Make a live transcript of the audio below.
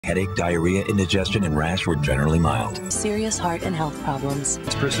Headache, diarrhea, indigestion, and rash were generally mild. Serious heart and health problems.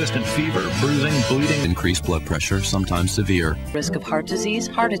 Persistent fever, bruising, bleeding. Increased blood pressure, sometimes severe. Risk of heart disease,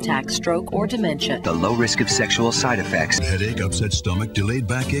 heart attack, stroke, or dementia. The low risk of sexual side effects. Headache, upset stomach, delayed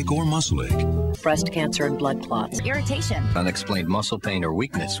backache, or muscle ache. Breast cancer and blood clots. Irritation. Unexplained muscle pain or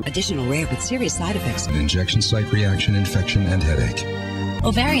weakness. Additional rare but serious side effects. An injection site reaction, infection, and headache.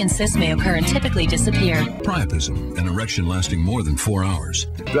 Ovarian cysts may occur and typically disappear. Priapism, an erection lasting more than 4 hours.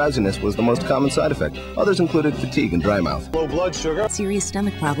 Drowsiness was the most common side effect. Others included fatigue and dry mouth. Low blood sugar. Serious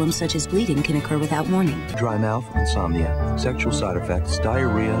stomach problems such as bleeding can occur without warning. Dry mouth, insomnia, sexual side effects,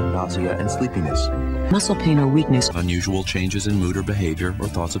 diarrhea, nausea, and sleepiness. Muscle pain or weakness. Unusual changes in mood or behavior or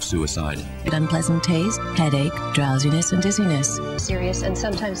thoughts of suicide. Unpleasant taste, headache, drowsiness, and dizziness. Serious and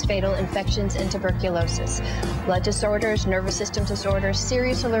sometimes fatal infections and tuberculosis. Blood disorders, nervous system disorders,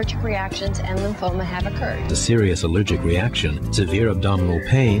 serious allergic reactions, and lymphoma have occurred. A serious allergic reaction, severe abdominal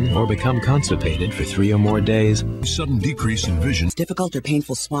pain, or become constipated for 3 or more days. Sudden decrease in vision. Difficult or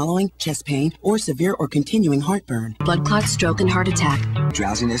painful swallowing, chest pain, or severe or continuing heartburn. Blood clot, stroke, and heart attack.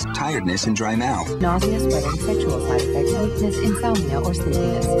 Drowsiness, tiredness, and dry mouth. Nausea, sweating, sexual side effects, weakness, insomnia, or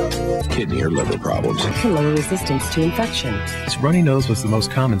sleepiness. Kidney or liver problems. Lower resistance to infection. Runny nose was the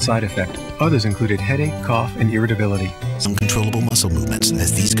most common side effect. Others included headache, cough, and irritability. Uncontrollable muscle movements,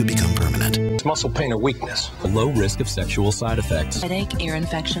 as these could become permanent. Muscle pain or weakness. A low risk of sexual side effects. Headache, ear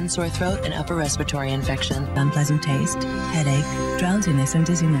infection, sore throat, and upper respiratory infection. Unpleasant taste, headache, drowsiness, and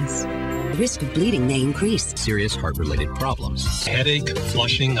dizziness. The risk of bleeding may increase. Serious heart-related problems. Headache,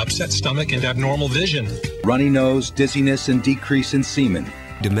 flushing, upset stomach, and abnormal vision. Runny nose, dizziness, and decrease in semen.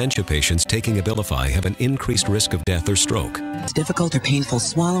 Dementia patients taking Abilify have an increased risk of death or stroke. Difficult or painful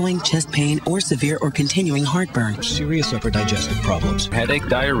swallowing, chest pain, or severe or continuing heartburn. Serious upper digestive problems. Headache,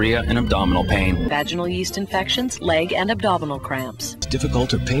 diarrhea, and abdominal pain. Vaginal yeast infections, leg and abdominal cramps.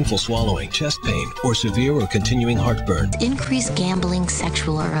 Difficult or painful swallowing, chest pain, or severe or continuing heartburn. Increased gambling,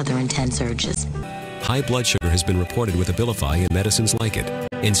 sexual or other intense urges. High blood sugar has been reported with Abilify and medicines like it.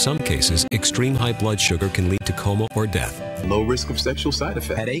 In some cases, extreme high blood sugar can lead to coma or death. Low risk of sexual side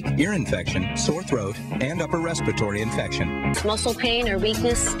effects. Headache, ear infection, sore throat, and upper respiratory infection. Muscle pain or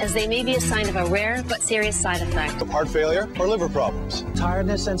weakness, as they may be a sign of a rare but serious side effect. Heart failure or liver problems.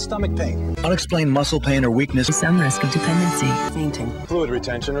 Tiredness and stomach pain. Unexplained muscle pain or weakness. Some risk of dependency. Fainting. Fluid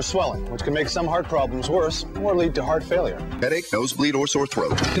retention or swelling, which can make some heart problems worse or lead to heart failure. Headache, nosebleed, or sore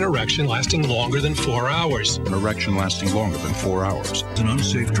throat. An erection lasting longer than 4 hours. An erection lasting longer than 4 hours. An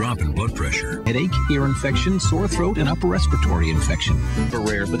unsafe drop in blood pressure. Headache, ear infection, sore throat, and upper respiratory infection. A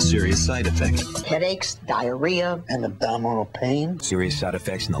rare but serious side effect. Headaches, diarrhea, and abdominal pain. Serious side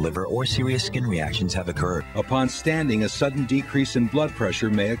effects in the liver or serious skin reactions have occurred. Upon standing, a sudden decrease in blood pressure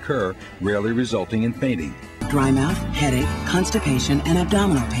may occur, rarely resulting in fainting. Dry mouth, headache, constipation, and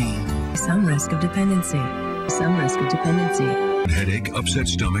abdominal pain. Some risk of dependency. Some risk of dependency. Headache, upset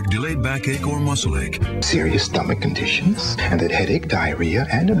stomach, delayed backache, or muscle ache. Serious stomach conditions, and that headache, diarrhea,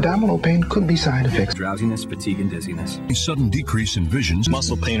 and abdominal pain could be side effects. Drowsiness, fatigue, and dizziness. A sudden decrease in vision.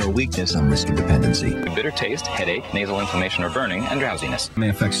 Muscle pain or weakness. Some risk of dependency. Bitter taste, headache, nasal inflammation or burning, and drowsiness. May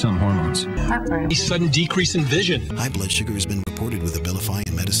affect some hormones. A sudden decrease in vision. High blood sugar has been reported with Abilify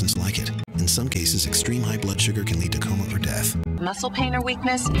and medicines like it. In some cases, extreme high blood sugar can lead to coma or death. Muscle pain or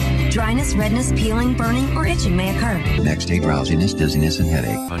weakness. Dryness, redness, peeling, burning, or itching may occur. Next day, drowsiness, dizziness, and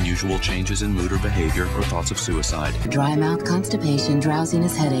headache. Unusual changes in mood or behavior or thoughts of suicide. Dry mouth, constipation,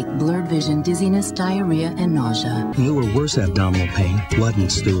 drowsiness, headache, blurred vision, dizziness, diarrhea, and nausea. New or worse abdominal pain, blood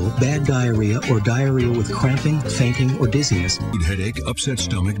and stool, bad diarrhea, or diarrhea with cramping, fainting, or dizziness. Headache, upset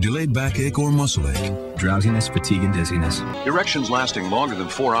stomach, delayed backache, or muscle ache. Drowsiness, fatigue, and dizziness. Erections lasting longer than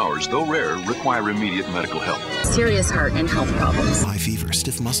 4 hours, though rare, require immediate medical help. Serious heart and health problems. High fever,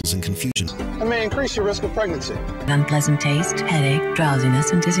 stiff muscles, and confusion. It may increase your risk of pregnancy. Unpleasant taste, headache,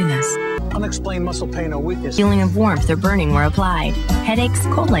 drowsiness, and dizziness. Unexplained muscle pain or weakness. Feeling of warmth or burning where applied. Headaches,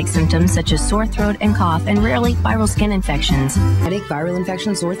 cold-like symptoms such as sore throat and cough, and rarely viral skin infections. Headache, viral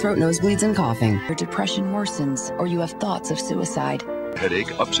infection, sore throat, nosebleeds, and coughing. Your depression worsens, or you have thoughts of suicide.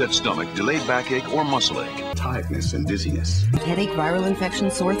 Headache, upset stomach, delayed backache, or muscle ache. Tiredness and dizziness. Headache, viral infection,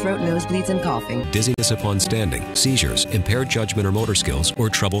 sore throat, nosebleeds, and coughing. Dizziness upon standing, seizures, impaired judgment or motor skills, or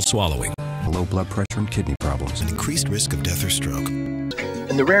trouble swallowing. Low blood pressure and kidney problems. An increased risk of death or stroke.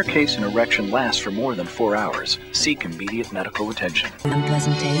 In the rare case an erection lasts for more than 4 hours, seek immediate medical attention.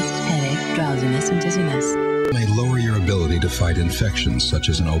 Unpleasant taste, headache, drowsiness, and dizziness. May lower your ability to fight infections such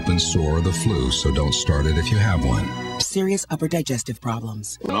as an open sore or the flu, so don't start it if you have one. Serious upper digestive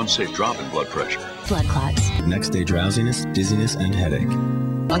problems. An unsafe drop in blood pressure. Blood clots. Next day, drowsiness, dizziness, and headache.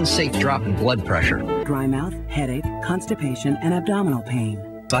 Unsafe drop in blood pressure. Dry mouth, headache, constipation, and abdominal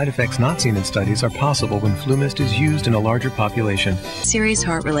pain. Side effects not seen in studies are possible when flu mist is used in a larger population. Serious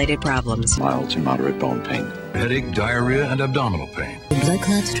heart-related problems. Mild to moderate bone pain. Headache, diarrhea, and abdominal pain. Blood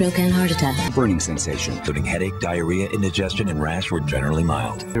clot, stroke, and heart attack. Burning sensation, including headache, diarrhea, indigestion, and rash were generally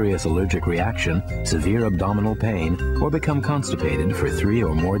mild. Serious allergic reaction, severe abdominal pain, or become constipated for 3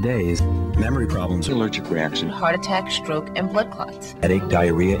 or more days. Memory problems, allergic reaction. Heart attack, stroke, and blood clots. Headache,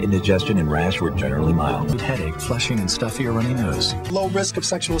 diarrhea, indigestion, and rash were generally mild. Headache, flushing, and stuffy or runny nose. Low risk of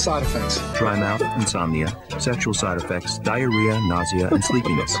sexual side effects. Dry mouth, insomnia, sexual side effects, diarrhea, nausea, and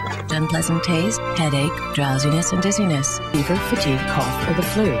sleepiness. Unpleasant taste, headache, drowsiness, and dizziness. Fever, fatigue, cough, or the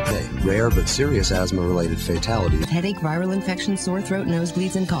flu. Rare but serious asthma-related fatalities. Headache, viral infection, sore throat,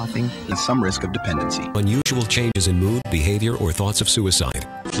 nosebleeds, and coughing. And some risk of dependency. Unusual changes in mood, behavior, or thoughts of suicide.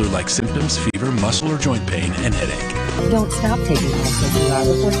 Flu-like symptoms, fever, muscle or joint pain, and headache. Don't stop taking SSRI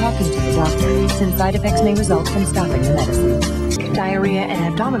before talking to your doctor, since side effects may result from stopping the medicine. Diarrhea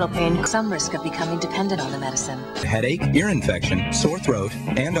and abdominal pain, some risk of becoming dependent on the medicine. Headache, ear infection, sore throat,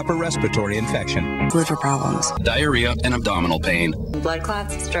 and upper respiratory infection. Liver problems. Diarrhea and abdominal pain. Blood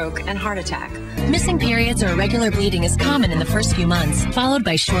clots, stroke, and heart attack. Missing periods or irregular bleeding is common in the first few months, followed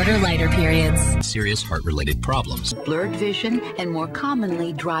by shorter, lighter periods. Serious heart-related problems. Blurred vision, and more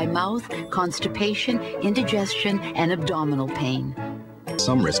commonly dry mouth, constipation, indigestion, and abdominal pain.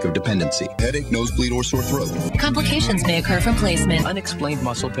 Some risk of dependency. Headache, nosebleed, or sore throat. Complications may occur from placement. Unexplained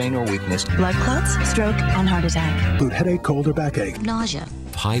muscle pain or weakness. Blood clots, stroke, and heart attack. Include headache, cold, or backache. Nausea.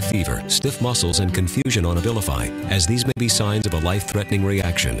 High fever, stiff muscles, and confusion on Abilify, as these may be signs of a life-threatening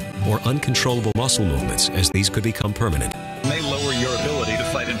reaction, or uncontrollable muscle movements, as these could become permanent. May lower your ability to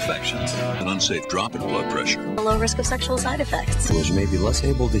fight infections. An unsafe drop in blood pressure. A low risk of sexual side effects. Which may be less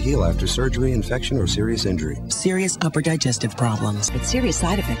able to heal after surgery, infection, or serious injury. Serious upper digestive problems. But serious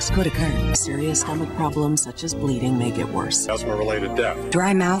side effects could occur. Serious stomach problems such as bleeding may get worse. Asthma-related death.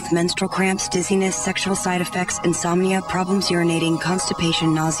 Dry mouth, menstrual cramps, dizziness, sexual side effects, insomnia, problems urinating,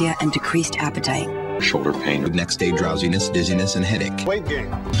 constipation, nausea, and decreased appetite. Shoulder pain. Next day drowsiness, dizziness, and headache. Weight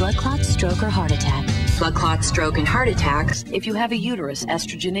gain. Blood clots, stroke, or heart attack. Blood clots, stroke, and heart attacks. If you have a uterus,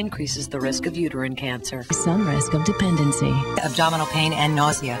 estrogen increases the risk of uterine cancer. Some risk of dependency. Abdominal pain and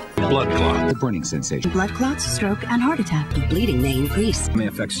nausea. Blood clot. The burning sensation. Blood clots, stroke, and heart attack. Bleeding may increase. May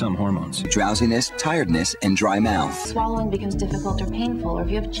affect some hormones. Drowsiness, tiredness, and dry mouth. Swallowing becomes difficult or painful, or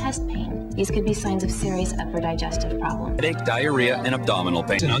if you have chest pain. These could be signs of serious upper digestive problems. Headache, diarrhea, and abdominal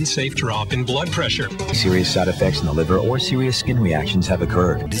pain. An unsafe drop in blood pressure. Serious side effects in the liver or serious skin reactions have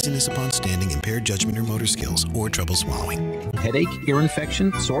occurred. Dizziness upon standing, impaired judgment or motor skills, or trouble swallowing. Headache, ear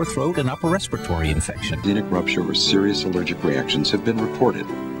infection, sore throat, and upper respiratory infection. Splenic rupture or serious allergic reactions have been reported.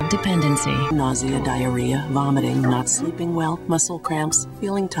 Dependency. Nausea, diarrhea, vomiting, not sleeping well, muscle cramps,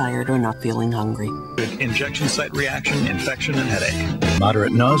 feeling tired, or not feeling hungry. Injection site reaction, infection, and headache.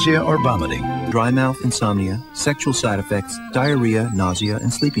 Moderate nausea or vomiting. Dry mouth, insomnia, sexual side effects, diarrhea, nausea,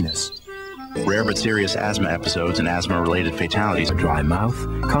 and sleepiness. Rare but serious asthma episodes and asthma-related fatalities. Dry mouth,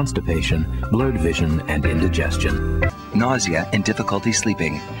 constipation, blurred vision, and indigestion. Nausea and difficulty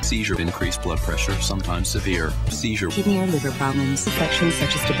sleeping. Seizure, increased blood pressure, sometimes severe. Seizure. Kidney or liver problems, infections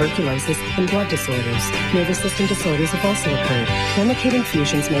such as tuberculosis, and blood disorders. Nervous system disorders have also occurred. Chemical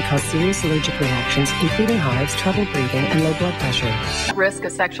infusions may cause serious allergic reactions, including hives, trouble breathing, and low blood pressure. Risk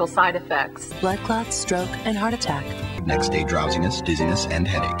of sexual side effects. Blood clots, stroke, and heart attack. Next day drowsiness, dizziness, and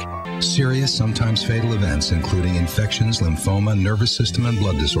headache. Serious, sometimes fatal events, including infections, lymphoma, nervous system, and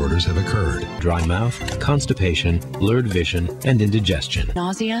blood disorders have occurred. Dry mouth, constipation, blurred vision, and indigestion.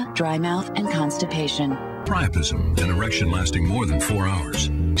 Nausea, dry mouth, and constipation. Priapism, an erection lasting more than 4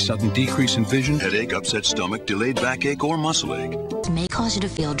 hours. Sudden decrease in vision, headache, upset stomach, delayed backache, or muscle ache. It may cause you to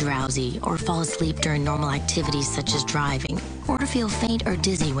feel drowsy or fall asleep during normal activities such as driving, or to feel faint or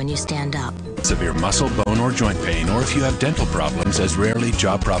dizzy when you stand up. Severe muscle, bone, or joint pain, or if you have dental problems, as rarely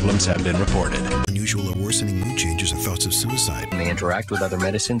job problems have been reported. Unusual or worsening mood changes or thoughts of suicide. May interact with other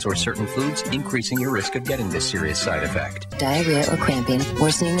medicines or certain foods, increasing your risk of getting this serious side effect. Diarrhea or cramping,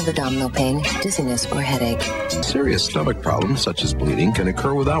 worsening of abdominal pain, dizziness, or headache. Serious stomach problems, such as bleeding, can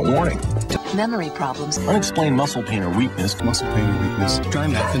occur without warning. Memory problems. Unexplained muscle pain or weakness. Muscle pain or weakness. Dry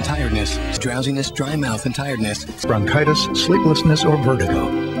mouth and tiredness. Drowsiness, dry mouth, and tiredness. Bronchitis, sleeplessness, or vertigo.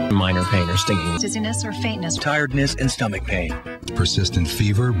 Minor pain or stinging. Dizziness or faintness. Tiredness and stomach pain. Persistent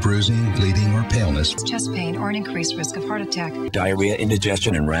fever, bruising, bleeding, or paleness. Chest pain or an increased risk of heart attack. Diarrhea,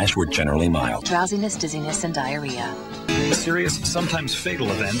 indigestion, and rash were generally mild. Drowsiness, dizziness, and diarrhea. Serious, sometimes fatal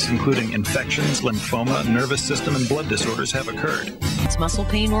events, including infections, lymphoma, nervous system, and blood disorders have occurred. It's muscle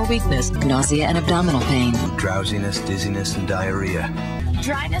pain or weakness, nausea and abdominal pain. Drowsiness, dizziness, and diarrhea.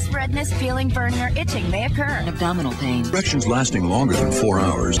 Dryness, redness, feeling, burning, or itching may occur. Abdominal pain. Erections lasting longer than 4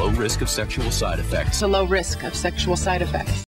 hours. Low risk of sexual side effects. It's a low risk of sexual side effects.